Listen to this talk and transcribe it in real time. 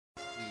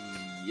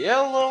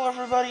Hello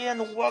everybody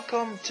and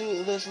welcome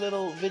to this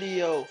little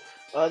video.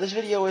 This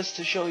video is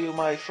to show you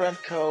my friend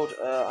code.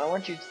 I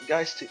want you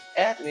guys to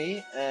add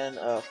me, and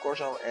of course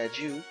I'll add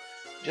you,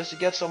 just to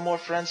get some more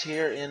friends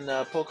here in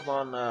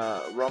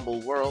Pokemon Rumble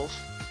World.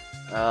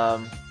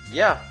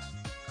 Yeah,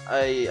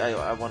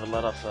 I want a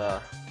lot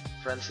of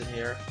friends in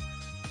here,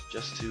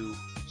 just to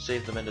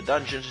save them in the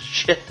dungeons and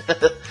shit,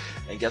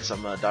 and get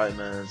some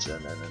diamonds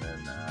and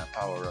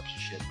power-ups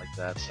and shit like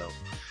that. So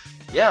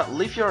yeah,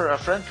 leave your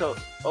friend code.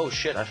 Oh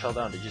shit, I fell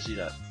down. Did you see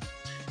that?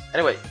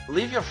 Anyway,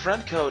 leave your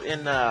friend code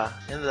in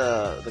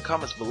the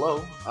comments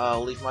below.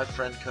 I'll leave my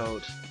friend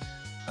code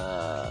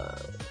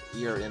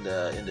here in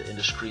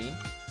the screen.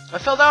 I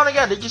fell down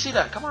again. Did you see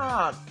that? Come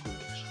on.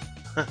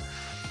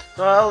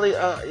 So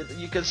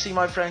you can see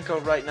my friend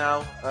code right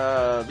now.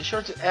 Be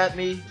sure to add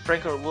me.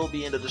 Friend code will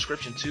be in the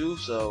description too.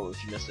 So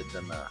if you missed it,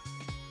 then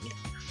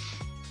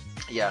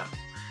yeah.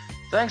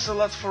 Thanks a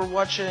lot for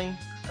watching.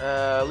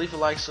 Leave a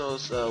like so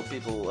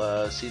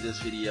people see this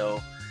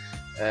video,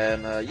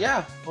 and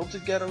yeah, hope to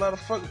get a lot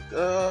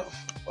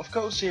of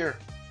codes here.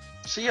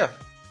 See ya.